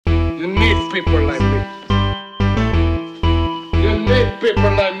people like me. You need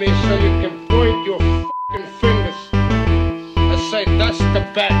people like me so you can point your fucking fingers and say, that's the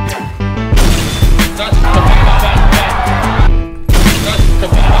bad guy. That's the bad guy. That's the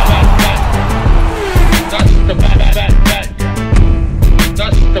bad guy. That's the bad guy.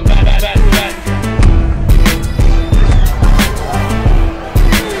 That's the bad guy.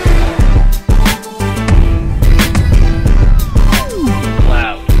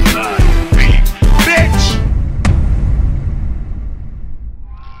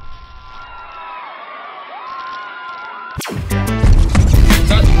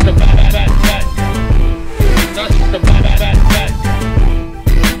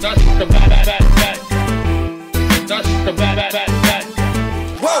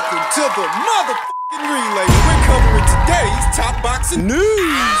 Welcome to the motherfucking relay. We're covering today's top boxing news.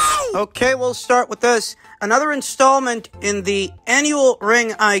 Ow! Okay, we'll start with this. Another installment in the annual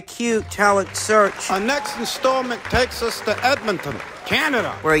Ring IQ talent search. Our next installment takes us to Edmonton,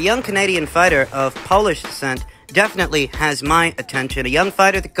 Canada, where a young Canadian fighter of Polish descent definitely has my attention. A young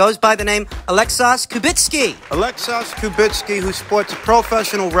fighter that goes by the name Alexas Kubicki. Alexas Kubicki, who sports a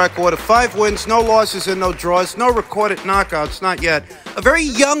professional record of 5 wins, no losses, and no draws, no recorded knockouts, not yet. A very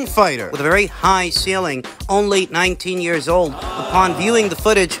young fighter with a very high ceiling, only 19 years old. Upon viewing the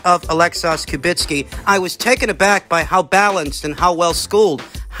footage of Alexas Kubicki, I was taken aback by how balanced and how well schooled,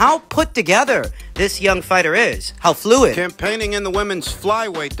 how put together this young fighter is, how fluid. Campaigning in the women's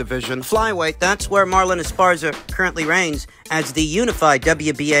flyweight division. Flyweight, that's where Marlon Esparza currently reigns as the unified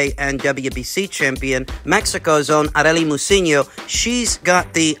WBA and WBC champion. Mexico's own Arely Mucino, she's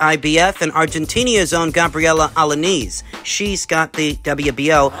got the IBF, and Argentina's own Gabriela Alaniz, she's got the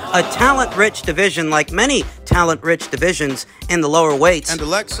WBO. A talent-rich division like many talent-rich divisions in the lower weights. And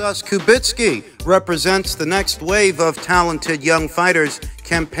Alexas Kubicki represents the next wave of talented young fighters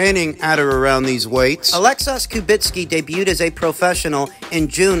campaigning at or around these weights. Alexas Kubicki debuted as a professional in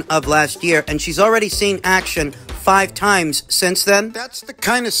June of last year, and she's already seen action 5 times since then. That's the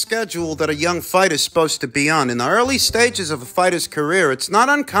kind of schedule that a young fighter's supposed to be on. In the early stages of a fighter's career, it's not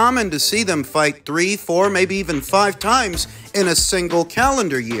uncommon to see them fight 3, 4, maybe even 5 times in a single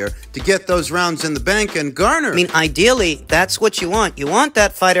calendar year to get those rounds in the bank and garner. I mean, ideally, that's what you want. You want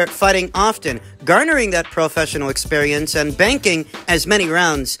that fighter fighting often, garnering that professional experience and banking as many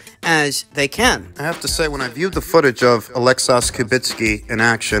rounds as they can. I have to say, when I viewed the footage of Alexas Kubicki in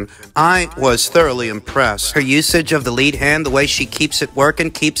action, I was thoroughly impressed. Her usage of the lead hand, the way she keeps it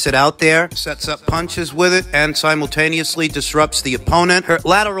working, keeps it out there, sets up punches with it, and simultaneously disrupts the opponent. Her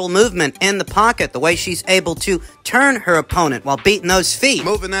lateral movement in the pocket, the way she's able to turn her opponent while beating those feet.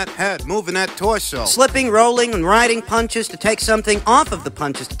 Moving that head, moving that torso. Slipping, rolling, and riding punches to take something off of the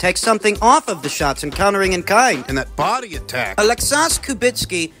punches, to take something off of the shots, and countering in kind. And that body attack. Alexas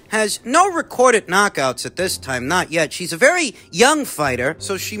Kubicki has no recorded knockouts at this time, not yet. She's a very young fighter,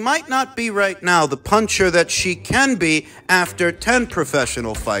 so she might not be right now the puncher that she can be after 10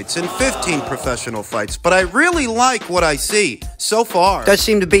 professional fights and 15 professional fights. But I really like what I see so far. Does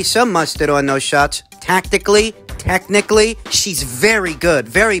seem to be some mustard on those shots. Tactically, technically, she's very good,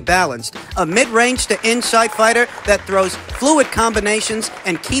 very balanced. A mid-range to inside fighter that throws fluid combinations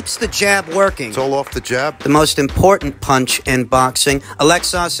and keeps the jab working. It's all off the jab. The most important punch in boxing.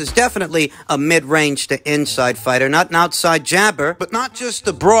 Alexas is definitely a mid-range to inside fighter, not an outside jabber. But not just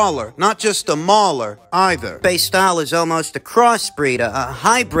a brawler, not just a mauler either. Base style is almost a crossbreed, a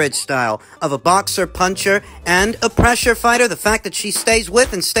hybrid style of a boxer, puncher, and a pressure fighter. The fact that she stays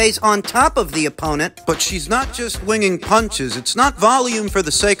with and stays on top of the opponent. But she's not just winging punches. It's not volume for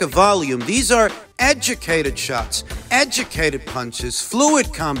the sake of volume. These are educated shots, educated punches,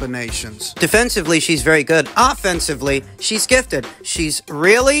 fluid combinations. Defensively, she's very good. Offensively, she's gifted. She's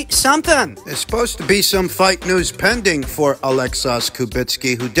really something. There's supposed to be some fight news pending for Alexas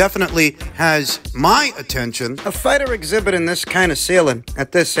Kubicki, who definitely has my attention. A fighter exhibiting this kind of ceiling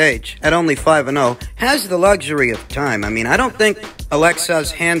at this age, at only 5-0, has the luxury of time. I mean, I don't think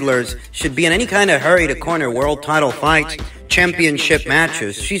Alexa's handlers should be in any kind of hurry to corner world title fights, championship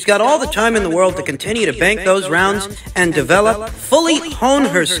matches. She's got all the time in the world to continue to bank those rounds and develop, fully hone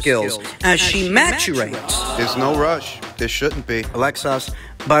her skills as she maturates. There's no rush. There shouldn't be. Alexas,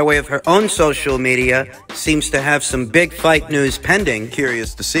 by way of her own social media, seems to have some big fight news pending.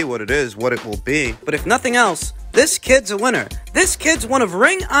 Curious to see what it is, what it will be. But if nothing else, this kid's a winner. This kid's one of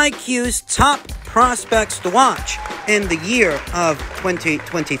Ring IQ's top prospects to watch in the year of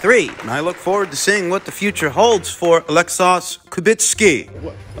 2023. And I look forward to seeing what the future holds for Alexas Kubicki.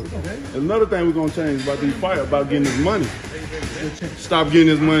 Another thing we're going to change about these fighters, about getting this money. Stop getting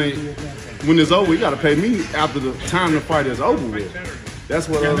this money when it's over. You got to pay me after the time the fight is over with. That's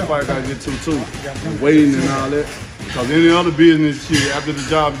what other fighters gotta get to too. Waiting and all that. Because any other business shit, after the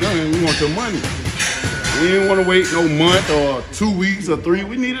job done, we want your money. We didn't want to wait no month or 2 weeks or 3.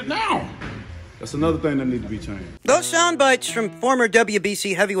 We need it now. That's another thing that needs to be changed. Those sound bites from former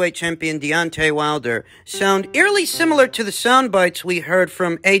WBC heavyweight champion Deontay Wilder sound eerily similar to the sound bites we heard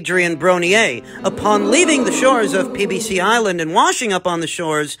from Adrian Bronier upon leaving the shores of PBC Island and washing up on the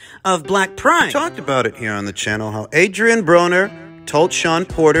shores of Black Prime. We talked about it here on the channel, how Adrian Broner told Sean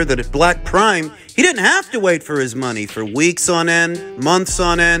Porter that at Black Prime, he didn't have to wait for his money for weeks on end, months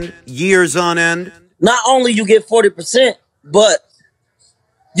on end, years on end. Not only you get 40%, but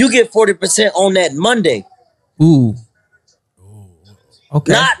you get 40% on that Monday. Ooh.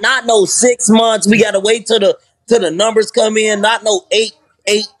 Okay. Not no 6 months. We gotta wait till the numbers come in. Not no eight,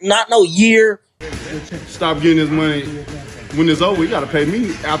 not no year. Stop getting his money when it's over. You gotta pay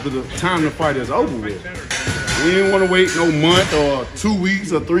me after the time the fight is over with. We didn't want to wait no month or 2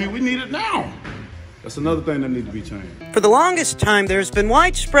 weeks or 3. We need it now. That's another thing that needs to be changed. For the longest time, there's been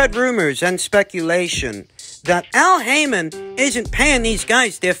widespread rumors and speculation that Al Haymon isn't paying these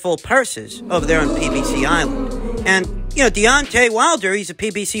guys their full purses over there on PBC Island. And, you know, Deontay Wilder, he's a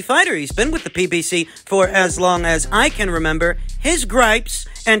PBC fighter. He's been with the PBC for as long as I can remember. His gripes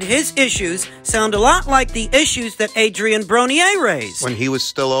and his issues sound a lot like the issues that Adrian Bronier raised When he was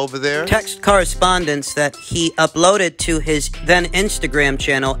still over there? text correspondence that he uploaded to his then Instagram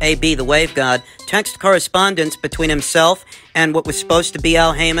channel, AB the Wave God, text correspondence between himself and what was supposed to be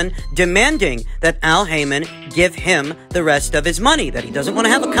Al Haymon, demanding that Al Haymon give him the rest of his money, that he doesn't want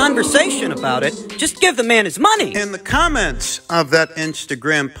to have a conversation about it, just give the man his money. In the comments of that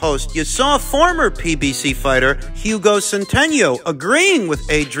Instagram post, you saw former PBC fighter Hugo Centeno agreeing with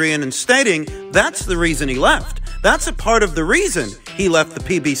Adrian and stating that's the reason he left. That's a part of the reason he left the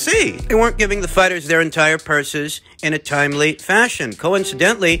PBC. They weren't giving the fighters their entire purses in a timely fashion.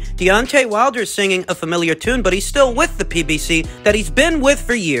 Coincidentally, Deontay Wilder's singing a familiar tune, but he's still with the PBC that he's been with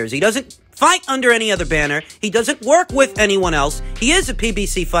for years. He doesn't fight under any other banner. He doesn't work with anyone else. He is a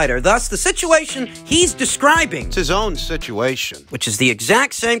PBC fighter. Thus, the situation he's describing, It's his own situation. which is the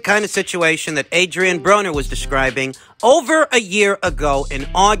exact same kind of situation that Adrian Broner was describing over a year ago in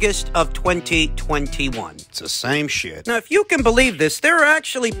August of 2021. It's the same shit. Now, if you can believe this, there are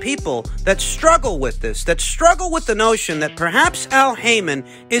actually people that struggle with this, that struggle with the notion that perhaps Al Haymon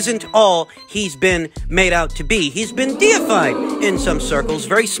isn't all he's been made out to be. He's been deified in some circles,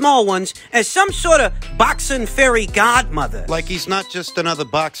 very small ones, as some sort of boxing fairy godmother. Like he's not just another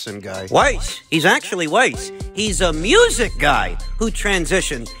boxing guy. Weiss. He's actually Weiss. He's a music guy who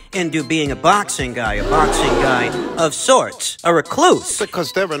transitioned into being a boxing guy of sorts, a recluse.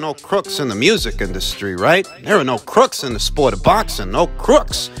 Because there are no crooks in the music industry, right? There are no crooks in the sport of boxing, no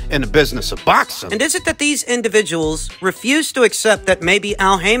crooks in the business of boxing. And is it that these individuals refuse to accept that maybe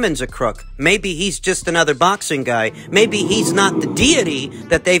Al Haymon's a crook? Maybe he's just another boxing guy. Maybe he's not the deity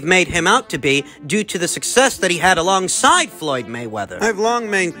that they've made him out to be due to the success that he had alongside Floyd Mayweather. I've long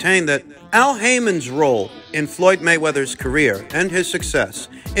maintained that Al Haymon's role in Floyd Mayweather's career and his success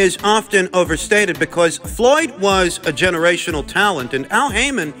is often overstated because Floyd was a generational talent and Al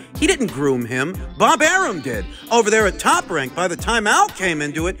Haymon, he didn't groom him. Bob Arum did. Over there at Top Rank, by the time Al came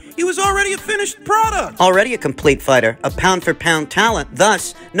into it, he was already a finished product. Already a complete fighter, a pound-for-pound talent.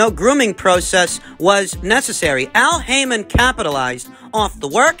 Thus, no grooming process was necessary. Al Haymon capitalized off the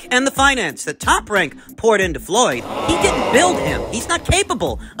work and the finance that Top Rank poured into Floyd. He didn't build him. He's not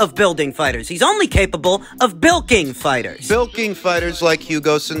capable of building fighters. He's only capable of bilking fighters. Bilking fighters like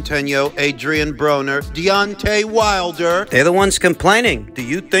Hugo Centeno, Adrian Broner, Deontay Wilder. They're the ones complaining. Do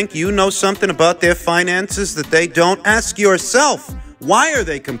you think you know something about their finances that they don't? Ask yourself. Why are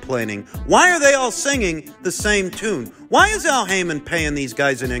they complaining? Why are they all singing the same tune? Why is Al Haymon paying these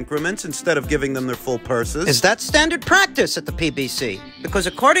guys in increments instead of giving them their full purses? Is that standard practice at the PBC? Because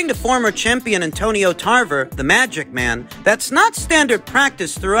according to former champion Antonio Tarver, the Magic Man, that's not standard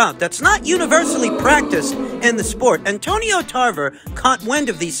practice throughout. That's not universally practiced in the sport. Antonio Tarver caught wind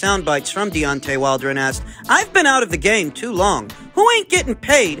of these sound bites from Deontay Wilder and asked, "I've been out of the game too long. Who ain't getting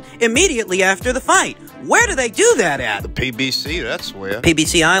paid immediately after the fight? Where do they do that at?" The PBC, that's where.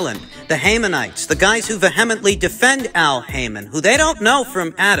 PBC Island, the Haymonites, the guys who vehemently defend Al Haymon, who they don't know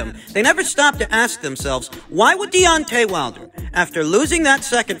from Adam. They never stop to ask themselves, why would Deontay Wilder, after losing that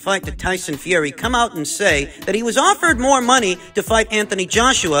second fight to Tyson Fury, come out and say that he was offered more money to fight Anthony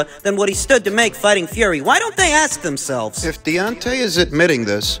Joshua than what he stood to make fighting Fury? Why don't they ask themselves? If Deontay is admitting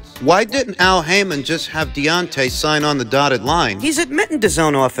this, why didn't Al Haymon just have Deontay sign on the dotted line? He's admitting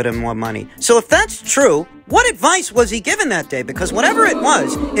DAZN offered him more money. So if that's true, what advice was he given that day? Because whatever it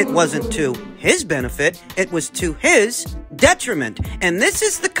wasn't to his benefit, it was to his detriment. And this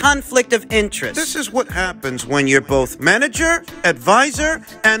is the conflict of interest. This is what happens when you're both manager, advisor,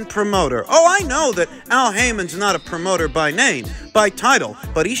 and promoter. Oh, I know that Al Haymon's not a promoter by name, by title,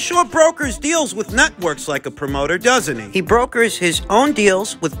 but he sure brokers deals with networks like a promoter, doesn't he? He brokers his own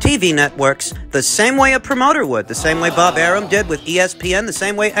deals with TV networks the same way a promoter would, the same way Bob Arum did with ESPN, the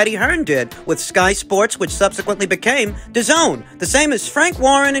same way Eddie Hearn did with Sky Sports, which subsequently became DAZN, the same as Frank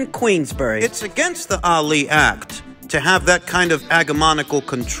Warren in Queensbury. It's against the Ali Act to have that kind of hegemonical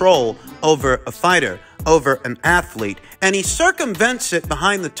control over a fighter, over an athlete, and he circumvents it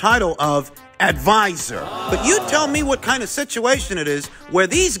behind the title of advisor. But you tell me what kind of situation it is where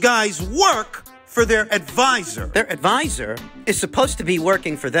these guys work for their advisor. Their advisor is supposed to be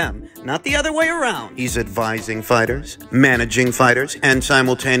working for them, not the other way around. He's advising fighters, managing fighters, and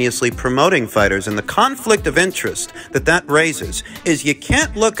simultaneously promoting fighters. And the conflict of interest that raises is you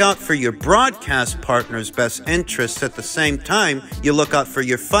can't look out for your broadcast partner's best interests at the same time you look out for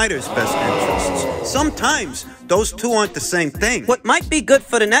your fighter's best interests. Sometimes those two aren't the same thing. What might be good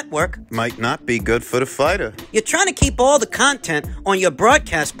for the network might not be good for the fighter. You're trying to keep all the content on your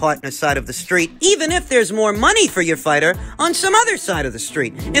broadcast partner's side of the street, even if there's more money for your fighter on some other side of the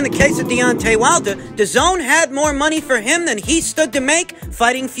street. In the case of Deontay Wilder, DAZN had more money for him than he stood to make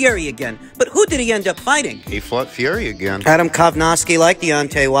fighting Fury again. But who did he end up fighting? He fought Fury again. Adam Kovnowski, like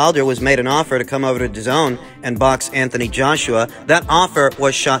Deontay Wilder, was made an offer to come over to DAZN and box Anthony Joshua. That offer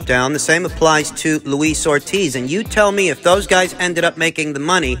was shot down. The same applies to Luis Ortiz. And you tell me if those guys ended up making the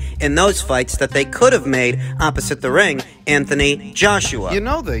money in those fights that they could have made opposite the ring, Anthony Joshua. You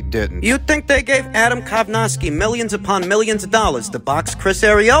know they didn't. You'd think they gave Adam Kovnowski millions upon millions of dollars to box Chris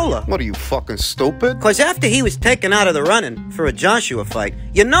Arreola. What are you, fucking stupid? Because after he was taken out of the running for a Joshua fight,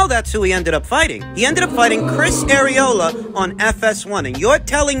 you know that's who he ended up fighting. He ended up fighting Chris Arreola on FS1. And you're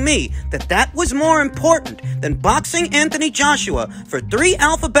telling me that that was more important than boxing Anthony Joshua for 3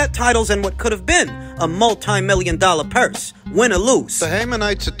 alphabet titles and what could have been a multi-million-dollar purse. Win or lose. The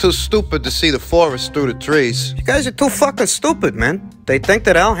Haymonites are too stupid to see the forest through the trees. You guys are too fucking stupid, man. They think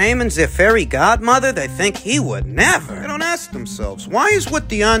that Al Haymon's their fairy godmother. They think he would never. They don't ask themselves, why is what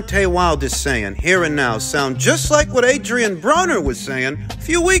Deontay Wilder's saying here and now sound just like what Adrian Broner was saying a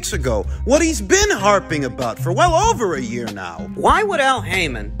few weeks ago? What he's been harping about for well over a year now. Why would Al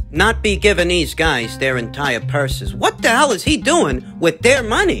Haymon not be giving these guys their entire purses? What the hell is he doing with their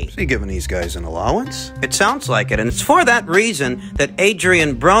money? Is he giving these guys an allowance? It sounds like it, and it's for that reason that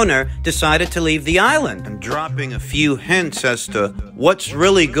Adrian Broner decided to leave the island. And dropping a few hints as to what's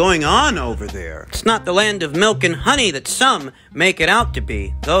really going on over there. It's not the land of milk and honey that some make it out to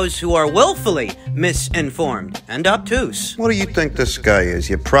be. Those who are willfully misinformed and obtuse. What do you think this guy is?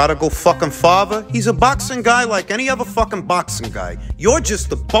 Your prodigal fucking father? He's a boxing guy like any other fucking boxing guy. You're just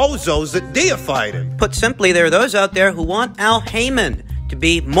the bozos that deified him. Put simply, there are those out there who want Al Haymon to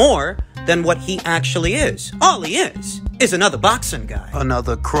be more than what he actually is. All he is another boxing guy.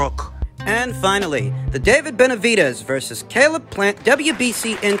 Another crook. And finally, the David Benavidez versus Caleb Plant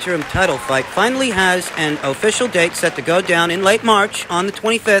WBC interim title fight finally has an official date set to go down in late March on the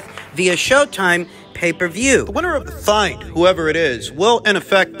 25th via Showtime pay-per-view. The winner of the fight, whoever it is, will in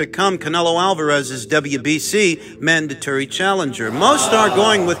effect become Canelo Alvarez's WBC mandatory challenger. Most are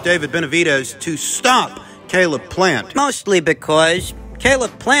going with David Benavidez to stop Caleb Plant. Mostly because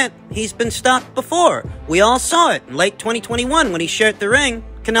Caleb Plant, he's been stopped before. We all saw it in late 2021 when he shared the ring.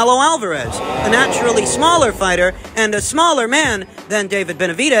 Canelo Alvarez, a naturally smaller fighter and a smaller man than David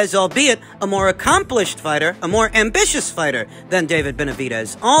Benavidez, albeit a more accomplished fighter, a more ambitious fighter than David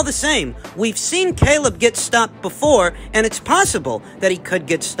Benavidez. All the same, we've seen Caleb get stopped before, and it's possible that he could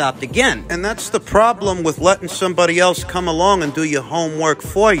get stopped again. And that's the problem with letting somebody else come along and do your homework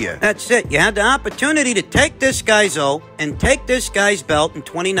for you. That's it. You had the opportunity to take this guy's O and take this guy's belt in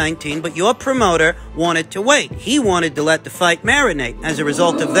 2019, but your promoter wanted to wait. He wanted to let the fight marinate. As a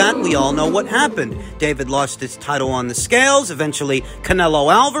result of that, we all know what happened. David lost his title on the scales. Eventually,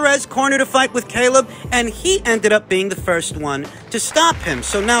 Canelo Alvarez cornered a fight with Caleb, and he ended up being the first one to stop him.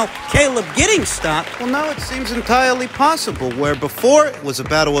 So now, Caleb getting stopped. Well, now it seems entirely possible, where before it was a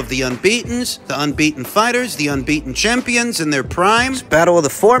battle of the unbeatens, the unbeaten fighters, the unbeaten champions in their prime. It's a battle of the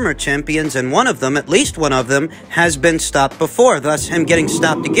former champions, and one of them, at least one of them, has been stopped before. Thus, him getting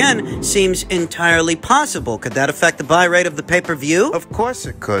stopped again seems entirely possible. Could that affect the buy rate of the pay-per-view? Of course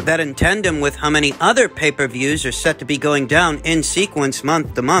it could. That in tandem with how many other pay-per-views are set to be going down in sequence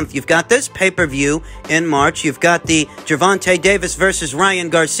month to month. You've got this pay-per-view in March. You've got the Gervonta Davis versus Ryan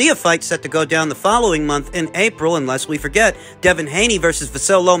Garcia fight set to go down the following month in April, unless we forget Devin Haney versus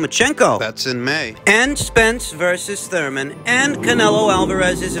Vasyl Lomachenko. That's in May. And Spence versus Thurman, and Canelo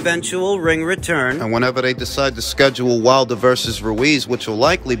Alvarez's eventual ring return. And whenever they decide to schedule Wilder versus Ruiz, which will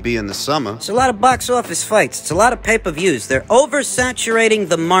likely be in the summer. It's a lot of box office fights. It's a lot of pay-per-views. They're oversaturating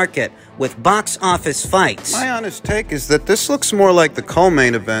the market with box office fights. My honest take is that this looks more like the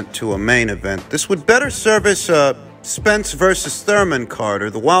co-main event to a main event. This would better service Spence versus Thurman card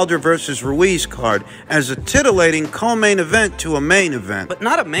or the Wilder versus Ruiz card as a titillating co-main event to a main event. But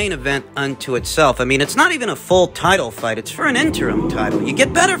not a main event unto itself. I mean, it's not even a full title fight. It's for an interim title. You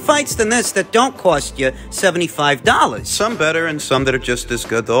get better fights than this that don't cost you $75. Some better and some that are just as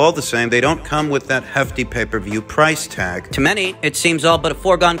good. They're all the same. They don't come with that hefty pay-per-view price tag. To many, it seems all but a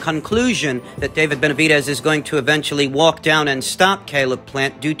foregone conclusion that David Benavidez is going to eventually walk down and stop Caleb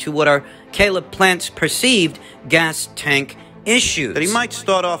Plant due to what are Caleb Plant's perceived gas tank issues. That he might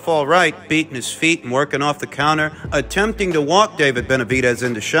start off all right, beating his feet and working off the counter, attempting to walk David Benavidez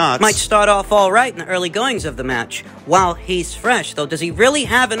into shots. Might start off all right in the early goings of the match while he's fresh, though. Does he really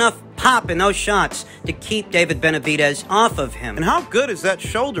have enough pop in those shots to keep David Benavidez off of him? And how good is that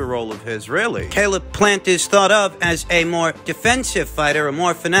shoulder roll of his, really? Caleb Plant is thought of as a more defensive fighter, a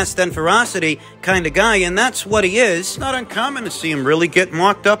more finesse than ferocity kind of guy, and that's what he is. It's not uncommon to see him really get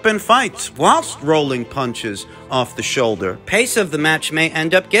marked up in fights whilst rolling punches off the shoulder. Pace of the match may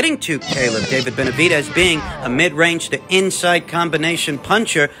end up getting to Caleb. David Benavidez being a mid-range to inside combination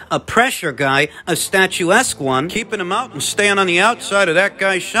puncher, a pressure guy, a statuesque one. Keeping him out and staying on the outside of that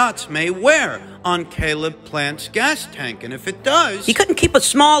guy's shots may wear on Caleb Plant's gas tank, and if it does... He couldn't keep a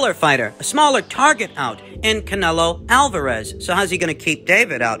smaller fighter, a smaller target out in Canelo Alvarez. So how's he going to keep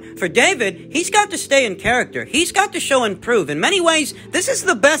David out? For David, he's got to stay in character. He's got to show and prove. In many ways, this is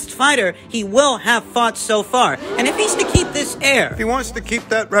the best fighter he will have fought so far. And if he's to keep this air... If he wants to keep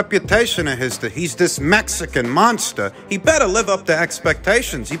that reputation of his that he's this Mexican monster, he better live up to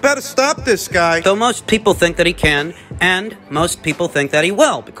expectations. He better stop this guy. Though most people think that he can, and most people think that he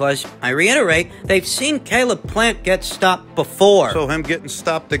will, because, I reiterate, they've seen Caleb Plant get stopped before. So him getting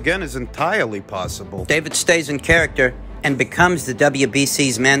stopped again is entirely possible. David stays in character and becomes the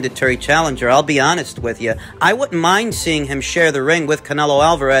WBC's mandatory challenger. I'll be honest with you. I wouldn't mind seeing him share the ring with Canelo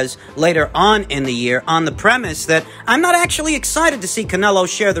Alvarez later on in the year on the premise that I'm not actually excited to see Canelo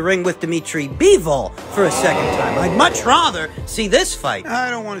share the ring with Dimitri Bivol for a second time. I'd much rather see this fight. I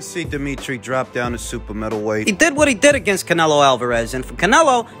don't want to see Dimitri drop down to super middleweight. He did what he did against Canelo Alvarez, and for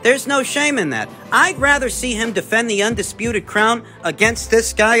Canelo, there's no shame in that. I'd rather see him defend the undisputed crown against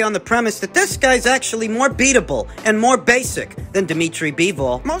this guy on the premise that this guy's actually more beatable and more basic than Dimitri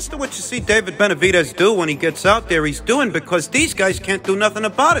Bivol. Most of what you see David Benavidez do when he gets out there, he's doing because these guys can't do nothing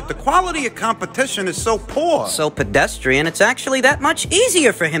about it. The quality of competition is so poor. So pedestrian, it's actually that much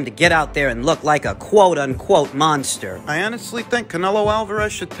easier for him to get out there and look like a quote-unquote monster. I honestly think Canelo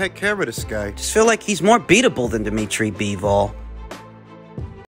Alvarez should take care of this guy. Just feel like he's more beatable than Dimitri Bivol.